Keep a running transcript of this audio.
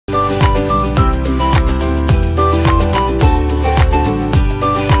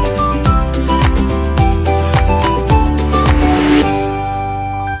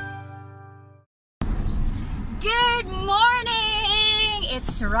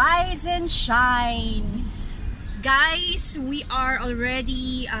rise and shine. Guys, we are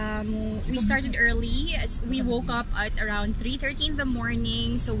already, we started early. We woke up at around 3:30 in the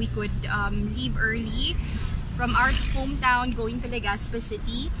morning so we could leave early from our hometown going to Legazpi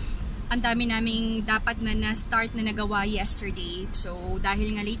City. Ang dami naming dapat na start na nagawa yesterday. So,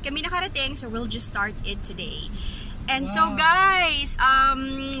 dahil nga late kami nakarating, so we'll just start it today. And wow. So guys,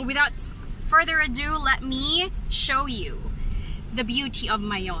 without further ado, let me show you the beauty of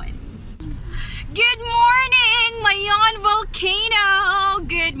Mayon. Good morning, Mayon Volcano!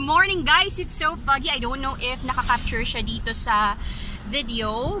 Good morning, guys! It's so foggy. I don't know if nakaka-capture siya dito sa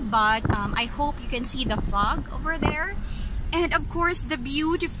video, but I hope you can see the fog over there. And of course, the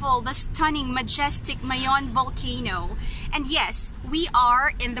beautiful, the stunning, majestic Mayon Volcano. And yes, we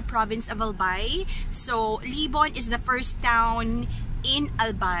are in the province of Albay. So, Libon is the first town in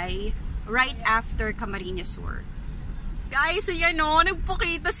Albay, right after Camarines Sur. Guys, ayan o,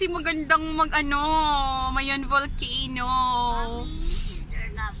 nagpakita si magandang Mayon Volcano. Mommy, is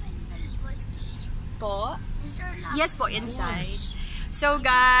there lavender po? Is there lavender? Yes po, inside. So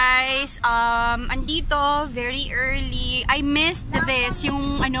guys, andito, very early. I missed this,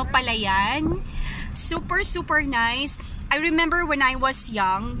 yung palayan. Super, super nice. I remember when I was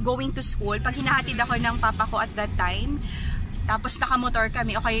young, going to school, pag hinahatid ako ng papa ko at that time, tapos nakamotor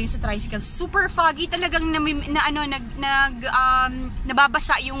kami o kaya yung sa tricycle, super foggy talagang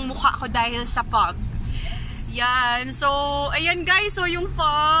nababasa yung mukha ko dahil sa fog. Yan. So, ayan guys, so yung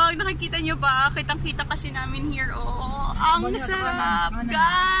fog, nakikita nyo ba? Kitang-kita kasi namin here. Oh, ang sarap.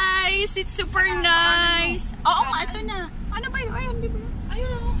 Guys, it's super nice. Oo nga, ito na. Ano ba yun? Ayun, di ba?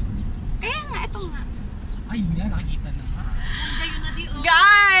 Ayun o. Kaya nga, ito nga. Ayun nga, nakikita na.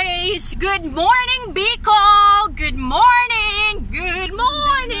 Guys, good morning Bicol! Good morning! Good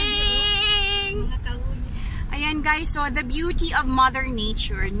morning! Ayan guys, so the beauty of Mother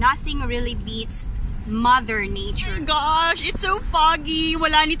Nature. Nothing really beats Mother Nature. Oh my gosh, it's so foggy.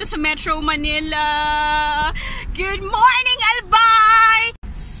 Wala nito sa Metro Manila. Good morning, Albay!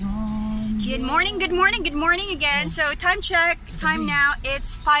 Good morning, good morning, good morning again. So time check, time now,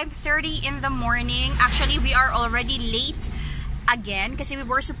 it's 5:30 in the morning. Actually, we are already late again kasi we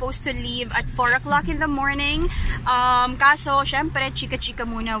were supposed to leave at 4 o'clock in the morning. Kaso syempre chika-chika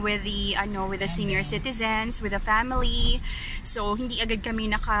muna with the senior citizens, with the family. So hindi agad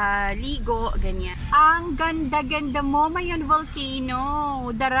kami nakaligo, ganyan. Ang ganda-ganda mo, Mayon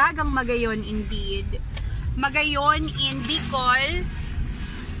Volcano. Daragang Magayon indeed. Magayon in Bicol,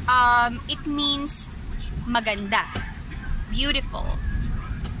 it means maganda, beautiful.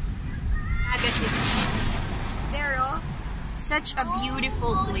 Legazpi City. There, oh. Such a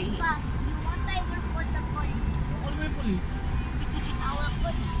beautiful place. You want to report the police? What about police?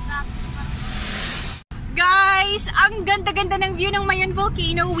 Guys, ang ganda-ganda ng view ng Mayon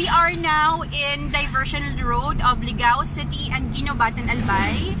Volcano. We are now in diversion road of Legazpi City and Ginobatan,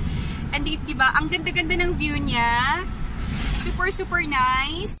 Albay. And diba, ang ganda-ganda ng view niya. Super, super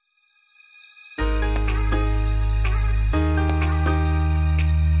nice.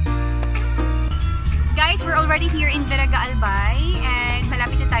 Guys, we're already here in Albay and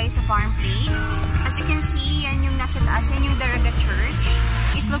malapit na tayo sa Farmplate. As you can see, yan yung nasa taas, yan yung Daraga Church.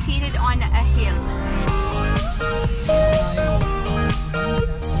 It's located on a hill.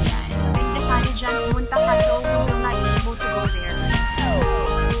 Ganda sana dyan pumunta ka, so we will not be able to go there.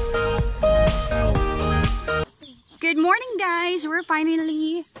 Good morning guys! We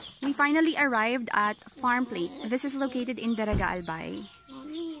finally arrived at Farmplate. This is located in Daraga, Albay.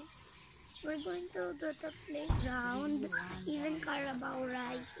 We're going to the playground, even Carabao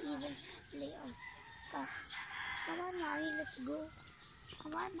ride, even play on. Come on, Mommy, let's go.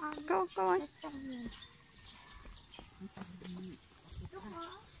 Come on, Mommy. Go on. Let's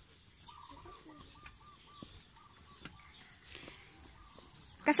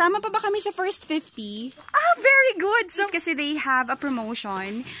Kasama pa ba kami sa first 50? Ah, very good! So, kasi they have a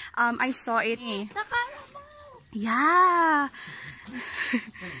promotion. I saw it. The Carabao! Yeah!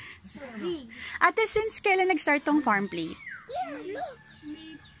 Ate, since kailan nag-start tong Farmplate? Yeah, look!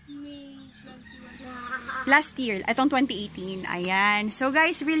 Last year, itong 2018. Ayan. So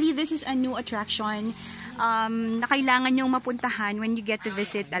guys, really, this is a new attraction na kailangan nyong mapuntahan when you get to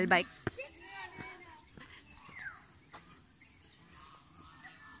visit Albay.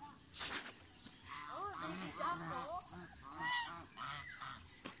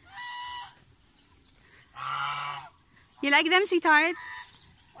 You like them, sweetheart?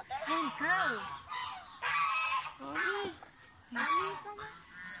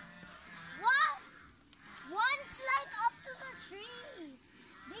 What? One slide up to the tree.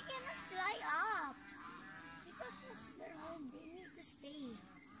 They cannot fly up because that's their home. They need to stay.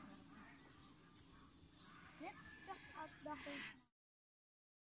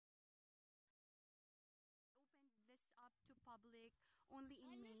 to public only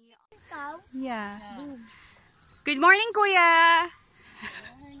in May. Ikaw? Yeah. Good morning, Kuya!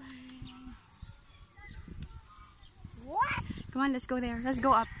 What? Come on, let's go there. Let's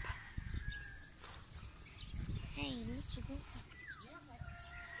go up. Hey, let's go.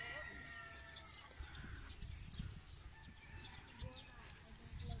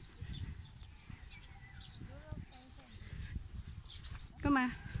 Come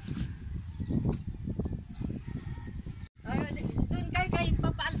on. Doon kay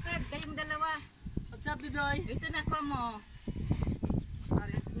Papa Alfred, kayong dalawa. What's up, Dudoy? Ito na ko mo.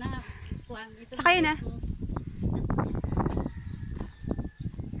 Na, kuwan. Sakay na.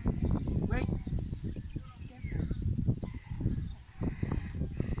 Wait.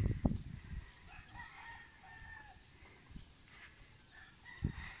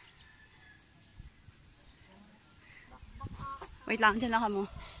 Wait lang, dyan lang ka mo.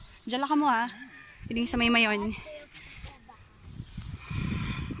 Dyan lang ka mo ha. Piling sa may Mayon.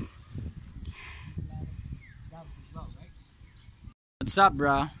 What's up,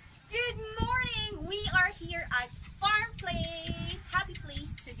 bro? Good morning! We are here at Farmplate. Happy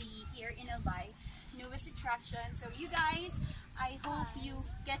place to be here in Albay. Newest attraction. So you guys, I hope you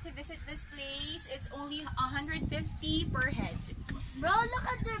get to visit this place. It's only 150 per head. Bro, look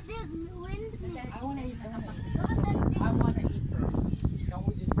at the big windmill. I wanna eat first. Look at that big. I wanna eat first. Don't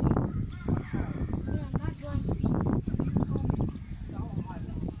we just eat? Yeah, I'm not going to eat.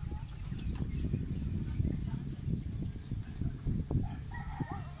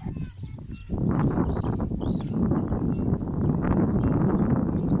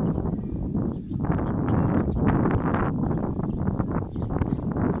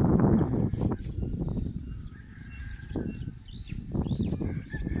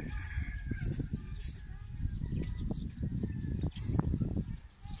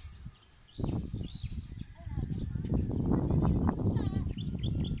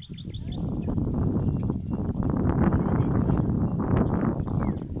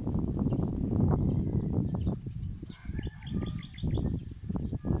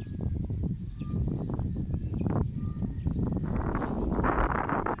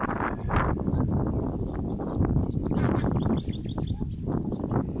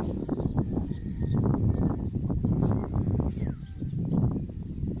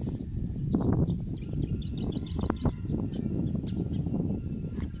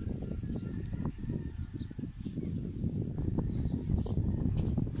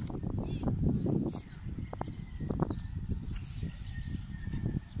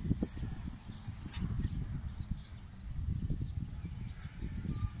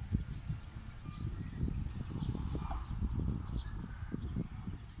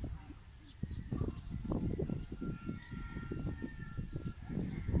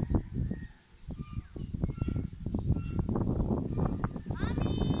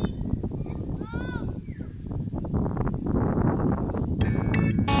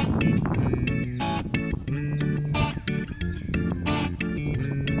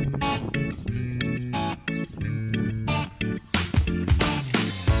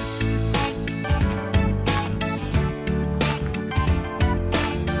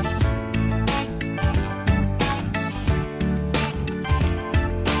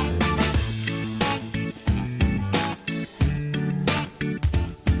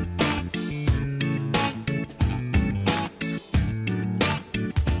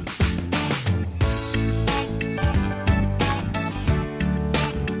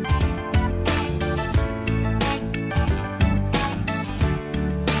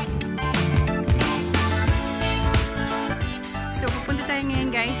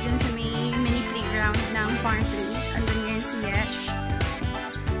 guys dun sa may mini playground ng Farmplate. Andun ngayon si Yesh.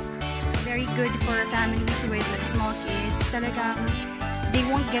 Very good for families with like, small kids. Talagang they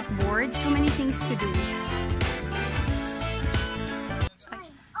won't get bored. So many things to do.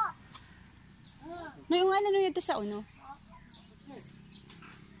 No, yung ano yun ito sa uno.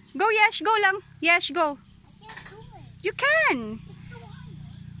 Go Yesh, go lang. Yesh, go. You can.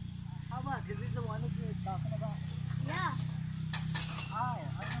 How about? Is this the one that you're talking about? Yeah.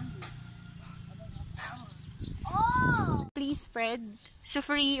 Oh, Oh! Please, Fred. So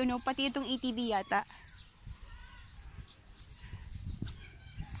free, pati itong ATV yata.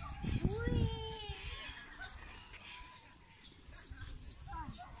 Whee!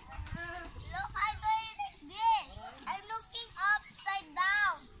 Look, I'm doing like this. I'm looking upside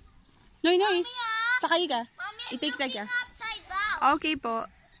down. Noy, Noy. Mommy, ah. Sakay ka. Mommy, I'm I-take tag looking ka. upside down. Okay po.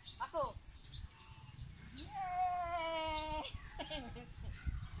 Ako. Yay! Yay!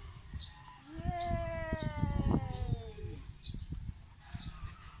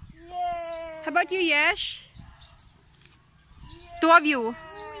 How about you, Yesh? Two of you.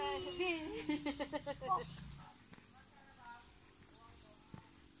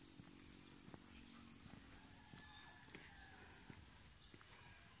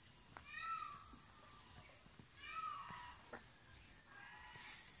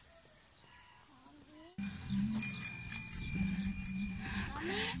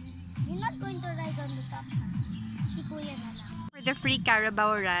 You're not going to ride on the top. Si Kuya na lang. For the free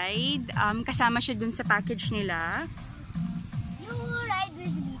Carabao ride, kasama siya dun sa package nila. You ride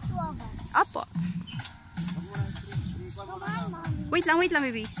with me, two of us. Apo. Come on, Mommy. Wait lang,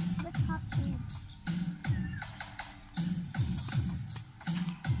 baby. Let's hop in.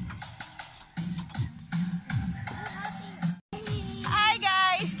 Hi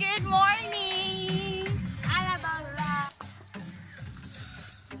guys! Good morning! Carabao ride.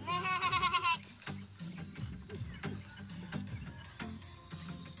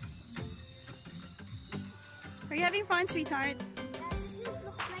 Are you having fun, sweetheart? This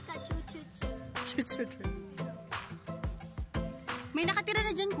looks like a choo-choo-choo. May nakatira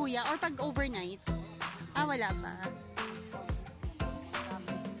na dyan, kuya? Or pag overnight? Ah, wala pa.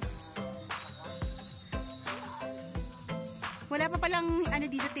 Wala pa palang ano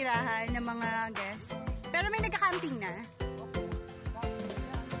dito tirahan ng mga guests. Pero may nagka-camping na.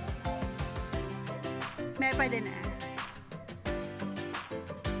 May pa din ah.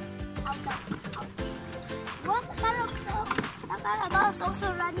 What Carabao? The Carabao is also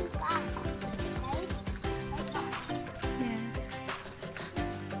running fast. Right? Yeah.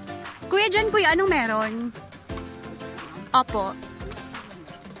 Kuya dyan, kuya, anong meron? Opo.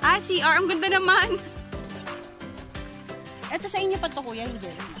 Ah, CR. Ang ganda naman. Ito sa inyo pa to, kuya.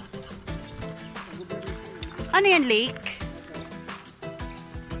 Hindi. Ano yan, lake?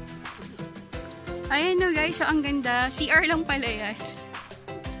 Ayan no, guys. So, ang ganda. CR lang pala yan.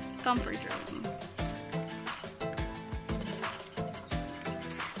 Comfort room.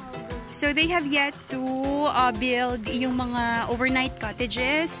 So, they have yet to build yung mga overnight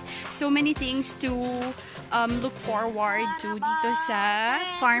cottages. So many things to look forward to dito sa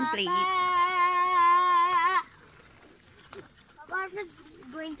Farmplate. Marvin's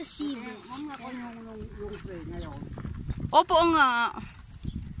going to see this. Opo nga.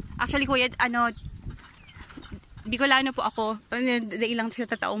 Actually, kuya, ano, Bicolano po ako. Ilang siya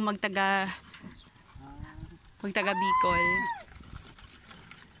tataong magtaga Bicol.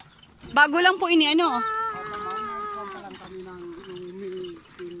 Bago lang po ini, ano.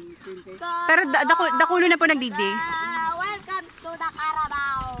 Pero dakulo na po nagdigdig. Welcome to the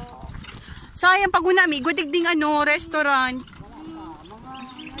Carabao. Sayang pag unami, gudigding ano, restaurant.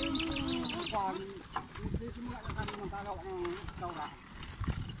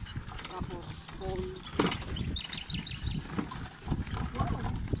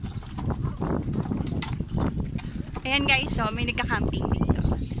 Ayan guys, so may nagka-camping dito.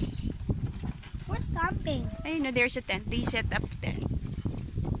 Where's camping? Ayun no, there's a tent. They set up tent.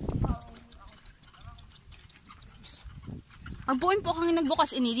 Ang buon po kang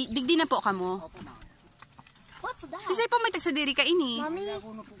nagbukas ini, digdi na po kamo. What's that? Kasi po may tagsadiri ka ini. Mommy,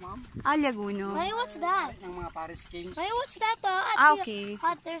 Ah, Laguno. Why, what's that? Ng mga Paris King. Why, what's that at Ah, the okay.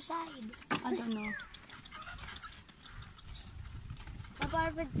 other side? I don't know.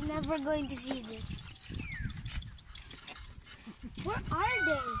 Marvin's never going to see this. Where are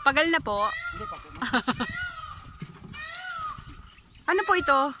they? Pagal na po. Hindi pa po. Ano po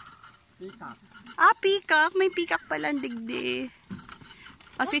ito? Peacock. Ah, peacock. May peacock pala, digdi.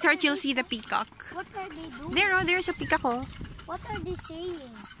 Oh, sweetheart, you'll see the peacock. What are they doing? There, oh, there's a peacock, oh. What are they saying?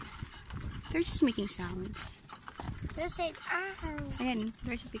 They're just making sound. They're saying, Ayan,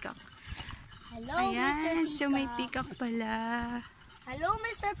 there's a peacock. hello, Mr. Ayan, so may Peacock. peacock pala. Hello,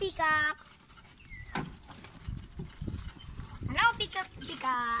 Mr. Peacock. Hello, Peacock,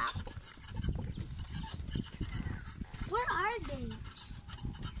 Peacock. Where are they?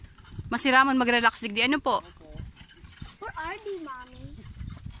 Masiraman mag-relax, digdi. Ano po? Where are they, Mommy?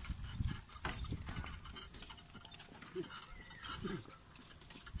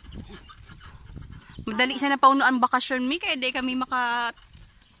 Madali sana pauno ang bakasyon mi, kaya di kami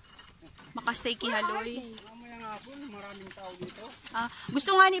makastay kihaloy. Mamaya nga po, maraming tao dito. Ah,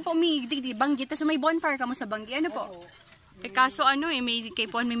 gusto nga ni po mi, digdi, banggit. So may bonfire ka mo sa banggi. Ano po? Eh kaso ano eh, may kay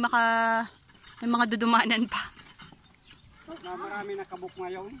po may mga dudumanan pa. Na marami nakabuk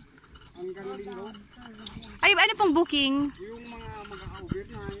ngayon. Hanggang linggo. Ay, ano pong booking? Yung mga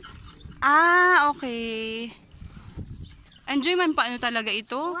mag-overnight. Ah, okay. Enjoy man pa ano talaga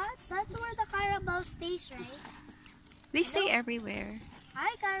ito. What? That's where the Carabao stays, right? They stay everywhere.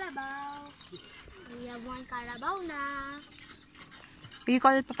 Hi, Carabao. We have one Carabao na. You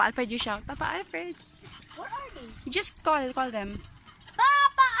call Papa Alfred, you shout, Papa Alfred. Where are they? You just call them.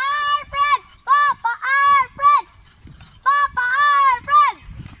 Papa Alfred! Papa Alfred! Papa Alfred!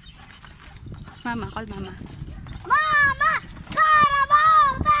 Mama, call Mama. Mama!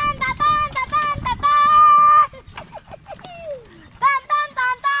 Carabao! Tan tan tan tan tan tan tan! Tan tan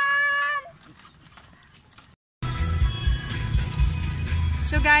tan tan!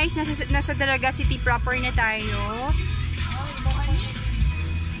 So guys, nasa Legazpi City proper na tayo.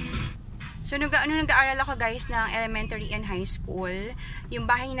 So nag-aaral ako guys ng elementary and high school. Yung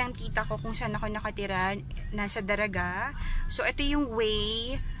bahay ng tita ko kung saan ako nakatira, nasa Daraga. So ito yung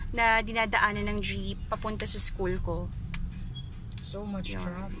way na dinadaanan ng jeep papunta sa school ko. So much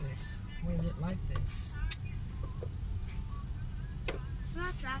traffic. Why is it like this? It's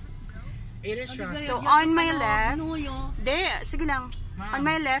not traffic, bro. It is traffic. So on my left, sige lang. On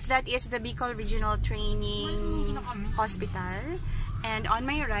my left, that is the Bicol Regional Training Hospital. And on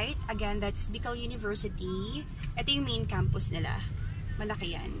my right, again, that's Bicol University. Ito yung main campus nila.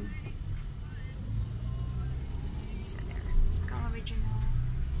 Malaki yan. So there. Bicol Regional.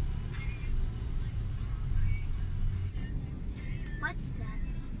 What's that?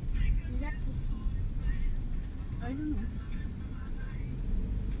 Is that I don't know.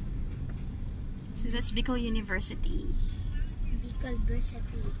 So that's Bicol University. Bicol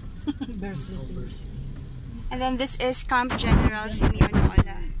University? And then this is Camp General Simeon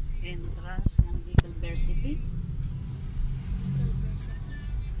Ola. Entrance ng Bicol University. Bicol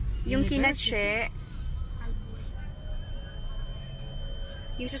University. Yung Kinatche, Albuay.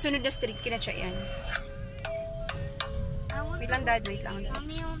 yung susunod na street, Kinatche yan. I want Wait lang dad, wait lang dad.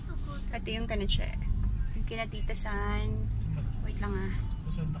 Mommy, I want to go to Ito yung Kinatche. Yung Kinatitasan. Wait lang ah.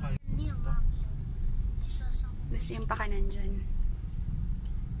 Susunod na kayo. Hindi yung mommy. I saw some. Basta yung pakanan dyan.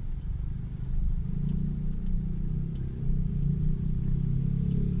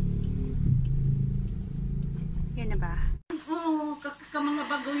 Yan na ba? Oh, mga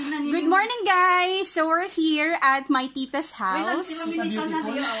bagoy na Good morning guys! So we're here at my tita's house.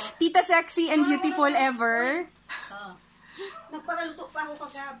 Tita sexy and beautiful ever. Nagparaluto pa ako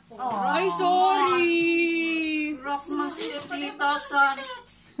kagapon. Ay, sorry! Rock mo si Tita San.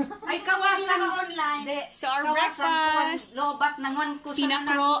 Ay, kawasan online. So our breakfast, Lobat nangon ko sa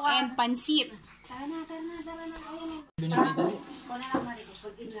pinakro and pansit.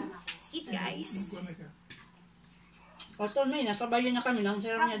 Let's eat guys. Oto may nasabayan na kami lang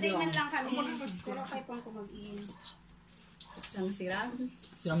siram niya doon. lang kami. Pero kayo pang kumag-in. Lang siram.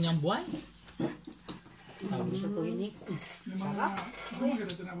 Siram niyang buhay? Gusto ko inik. Sarap.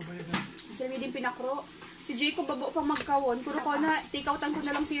 Sabi din pinakro. Si Jacob babo pang magkawon. Puro ko na, take-outan ko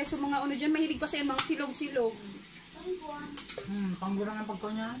na lang siya sa mga ano dyan. Mahilig pa sa mga silog-silog. Panggurang ang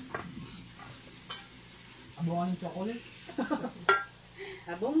pagkaw niya. Abuhan yung chocolate.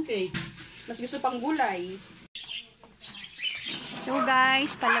 Abong cake. Mas gusto pang gulay. So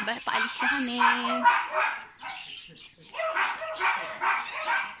guys, paalis na kami.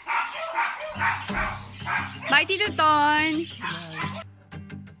 Bye, Tito Ton!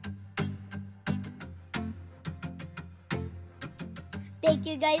 Thank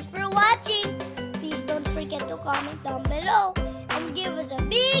you guys for watching. Please don't forget to comment down below and give us a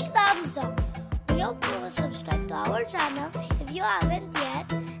big thumbs up. We hope you will subscribe to our channel if you haven't yet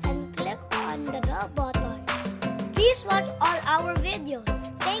and click on the bell button. Please watch all our videos.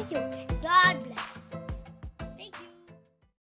 Thank you.